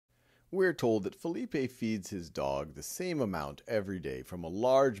We're told that Felipe feeds his dog the same amount every day from a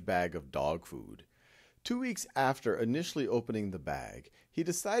large bag of dog food. 2 weeks after initially opening the bag, he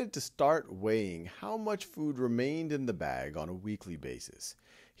decided to start weighing how much food remained in the bag on a weekly basis.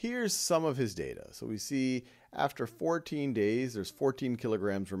 Here's some of his data. So we see after 14 days, there's 14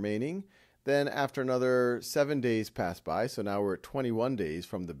 kilograms remaining. Then after another 7 days pass by, so now we're at 21 days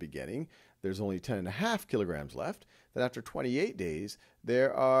from the beginning, there's only 10.5 kilograms left. Then after 28 days,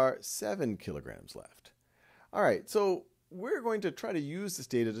 there are 7 kilograms left. All right, so we're going to try to use this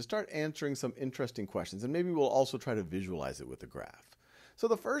data to start answering some interesting questions, and maybe we'll also try to visualize it with a graph. So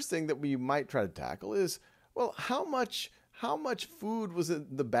the first thing that we might try to tackle is, well, how much food was in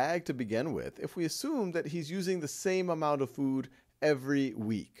the bag to begin with if we assume that he's using the same amount of food every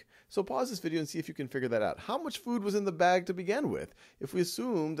week? So pause this video and see if you can figure that out. How much food was in the bag to begin with if we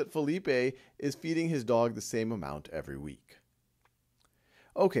assume that Felipe is feeding his dog the same amount every week?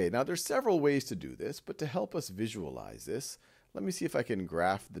 Okay, now there's several ways to do this, but to help us visualize this, let me see if I can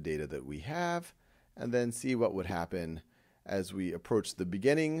graph the data that we have and then see what would happen as we approach the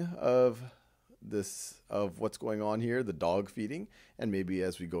beginning of what's going on here, the dog feeding, and maybe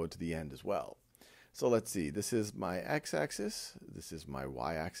as we go to the end as well. So let's see, this is my x-axis, this is my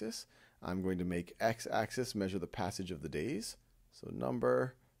y-axis. I'm going to make x-axis measure the passage of the days, so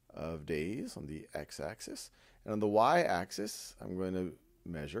number of days on the x-axis. And on the y-axis, I'm going to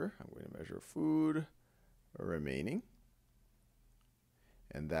measure food remaining,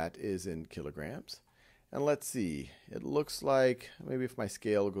 and that is in kilograms. And let's see, it looks like maybe if my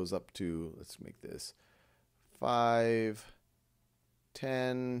scale goes up to, let's make this 5,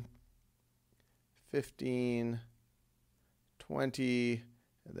 10, 15, 20,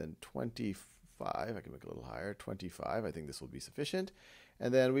 and then 25. I can make it a little higher, 25. I think this will be sufficient.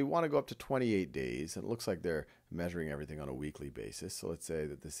 And then we want to go up to 28 days. And it looks like they're measuring everything on a weekly basis. So let's say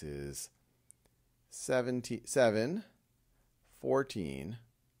that this is 7, 14,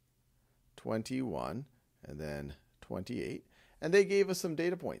 21, and then 28. And they gave us some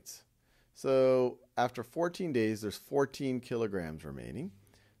data points. So after 14 days, there's 14 kilograms remaining.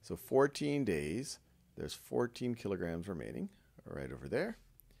 So 14 days, there's 14 kilograms remaining, right over there.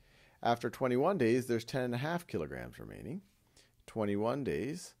 After 21 days, there's 10.5 kilograms remaining. 21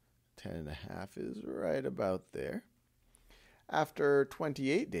 days, 10.5 is right about there. After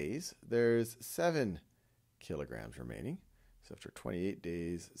 28 days, there's 7 kilograms remaining. So after 28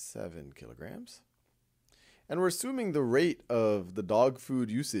 days, 7 kilograms. And we're assuming the rate of the dog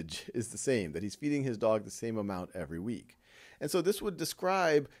food usage is the same, that he's feeding his dog the same amount every week. And so this would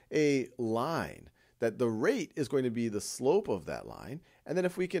describe a line, that the rate is going to be the slope of that line. And then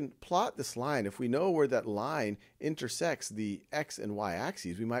if we can plot this line, if we know where that line intersects the x and y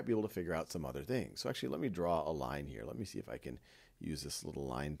axes, we might be able to figure out some other things. So actually, let me draw a line here. Let me see if I can use this little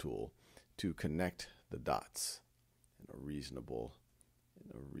line tool to connect the dots in a reasonable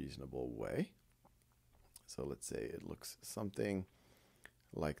way. So let's say it looks something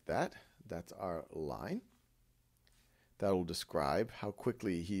like that. That's our line. That will describe how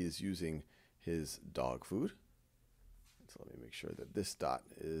quickly he is using his dog food. So let me make sure that this dot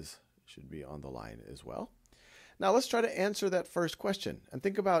should be on the line as well. Now let's try to answer that first question and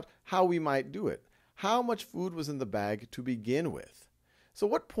think about how we might do it. How much food was in the bag to begin with? So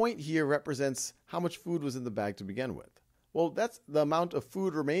what point here represents how much food was in the bag to begin with? Well, that's the amount of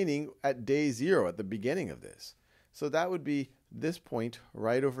food remaining at day 0 at the beginning of this. So that would be this point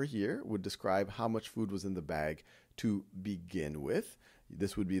right over here would describe how much food was in the bag to begin with.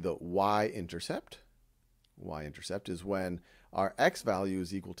 This would be the y-intercept. Y-intercept is when our x value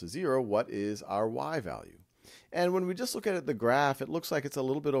is equal to 0, what is our y value? And when we just look at the graph, it looks like it's a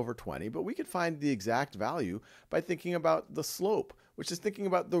little bit over 20, but we could find the exact value by thinking about the slope, which is thinking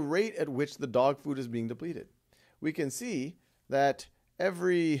about the rate at which the dog food is being depleted. We can see that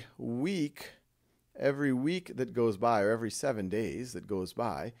every week that goes by, or every 7 days that goes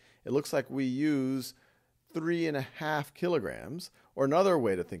by, it looks like we use 3.5 kilograms, or another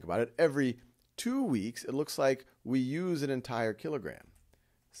way to think about it, every 2 weeks, it looks like we use an entire kilogram.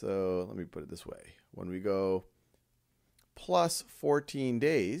 So let me put it this way. When we go plus 14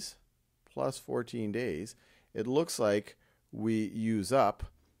 days, it looks like we use up,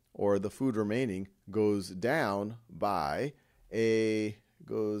 or the food remaining goes down every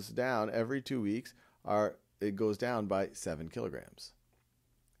 2 weeks, it goes down by 7 kilograms.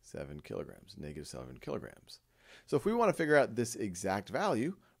 7 kilograms, negative 7 kilograms. So if we want to figure out this exact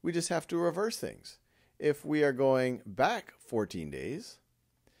value, we just have to reverse things. If we are going back 14 days,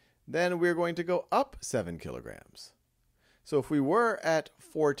 then we're going to go up 7 kilograms. So if we were at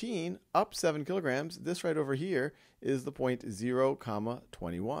 14, up 7 kilograms, this right over here is the point 0,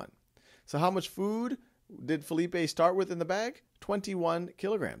 21. So how much food did Felipe start with in the bag? 21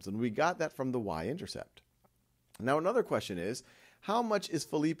 kilograms. And we got that from the y-intercept. Now another question is, how much is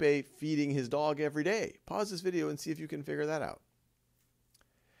Felipe feeding his dog every day? Pause this video and see if you can figure that out.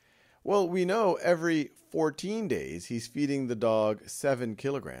 Well, we know every 14 days he's feeding the dog 7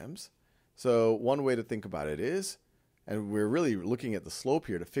 kilograms. So one way to think about it is, and we're really looking at the slope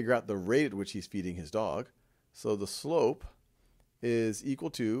here to figure out the rate at which he's feeding his dog. So the slope is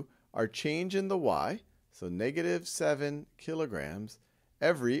equal to our change in the y, so negative 7 kilograms,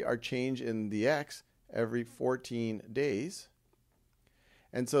 our change in the x, every 14 days.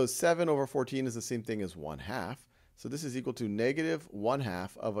 And so 7 over 14 is the same thing as 1/2. So this is equal to negative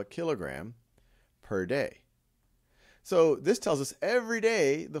 1/2 of a kilogram per day. So this tells us every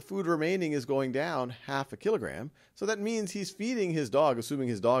day the food remaining is going down 1/2 kilogram. So that means he's feeding his dog, assuming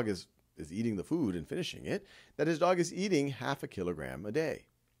his dog is eating the food and finishing it, that his dog is eating 1/2 kilogram a day.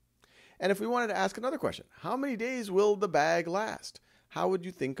 And if we wanted to ask another question, how many days will the bag last? How would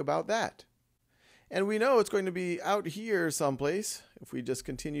you think about that? And we know it's going to be out here someplace if we just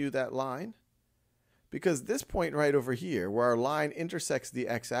continue that line. Because this point right over here, where our line intersects the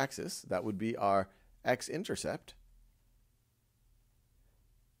x-axis, that would be our x-intercept,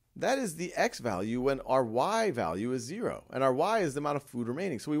 that is the x value when our y value is 0. And our y is the amount of food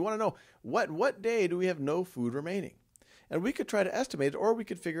remaining. So we want to know, what day do we have no food remaining? And we could try to estimate it, or we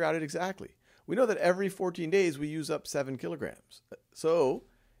could figure out it exactly. We know that every 14 days we use up 7 kilograms. So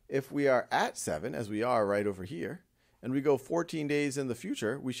if we are at 7, as we are right over here, and we go 14 days in the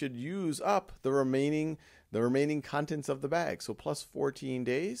future, we should use up the remaining contents of the bag. So plus 14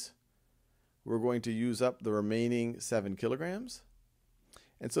 days, we're going to use up the remaining 7 kilograms.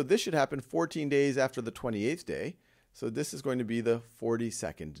 And so this should happen 14 days after the 28th day. So this is going to be the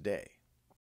 42nd day.